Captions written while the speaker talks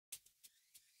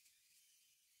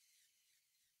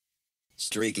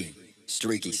Streaky,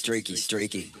 streaky, streaky,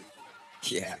 streaky.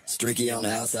 Yeah, streaky on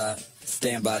the outside.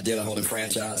 Stand by dealer holding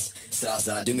franchise.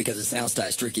 Southside, do me cause it sounds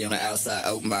tight. Streaky on the outside,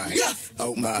 oh my,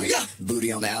 oh my.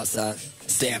 Booty on the outside.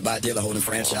 Stand by dealer holding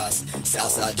franchise.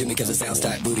 Southside, do me cause it sounds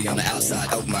tight. Booty on the outside,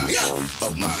 oh my,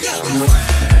 oh my.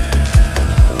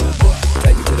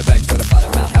 Take me to the bank, to the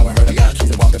bottom out. How I heard about she's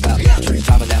a walkabout. Dream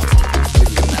time and out.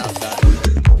 Streaky on the outside.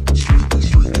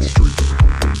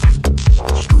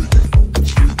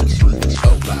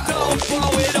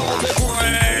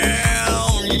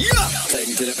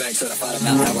 Certified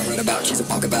amount, how I heard about, she's a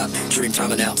walkabout. Dream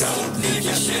time and out, don't leave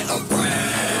your shit around.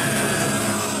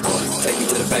 Take me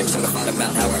to the bank, certified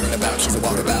amount, how I heard about, she's a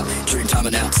walkabout. Dream time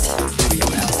and out, booty on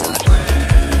the outside.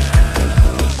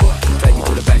 Take me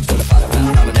to the bank, certified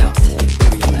amount, how I out,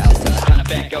 booty on the outside. Tryna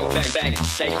bang, go bang, bang,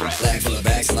 stay fresh. Flag full of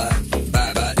backslide,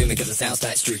 bye bye, do me cause it sounds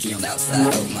tight. Streaky on the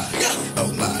outside,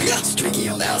 oh my, streaky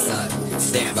on the outside.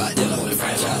 Stand by, dealer holding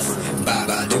franchise. Bye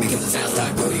bye, do me cause it sounds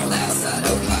tight. Booty on the outside,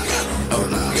 oh my. Oh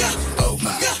my, oh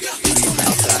my, booty on the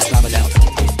outside, climbing out,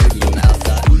 booty on the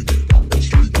outside.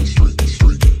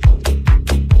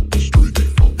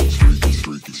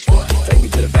 Take me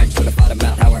to the bank, to the bottom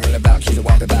out, how I heard about, she's a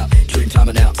walkabout. Dream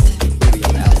timing out, booty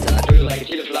on the outside. Do like a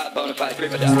cheetah flat, bonafide,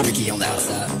 flip it out. Streaky on the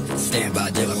outside, stand by,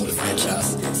 dealer holding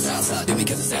franchise. Southside, do me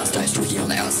cause it sounds tight. Streaky on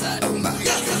the outside, oh my,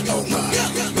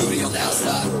 booty on the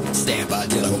outside. Stand by,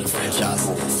 dealer holding franchise.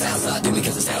 Southside, do me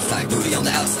cause it sounds tight. Booty on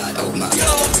the outside, oh my.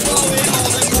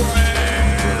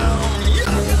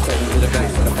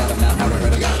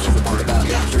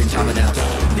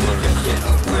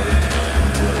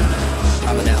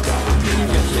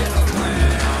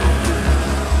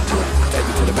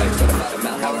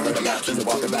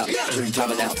 Dream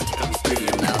coming out, streaky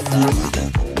on the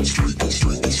outside. Streaky,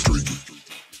 streaky, streaky.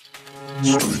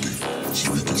 Streaky,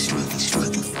 streaky, streaky,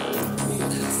 streaky.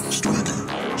 Streaky,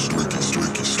 streaky,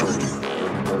 streaky, streaky.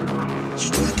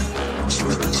 Streaky,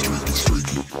 streaky, streaky,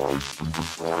 streaky.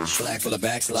 Flag full of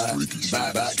backslide.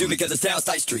 Bye bye. Do me cause it sounds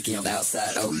tight. Streaky on the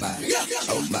outside. Oh my,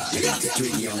 oh my.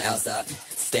 Streaky on the outside.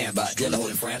 Stand by, dealer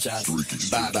holding franchise.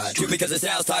 Bye bye. Do me cause it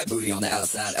sounds tight. Booty on the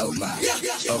outside. Oh my,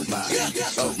 oh my,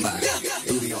 oh my.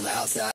 Booty on the outside.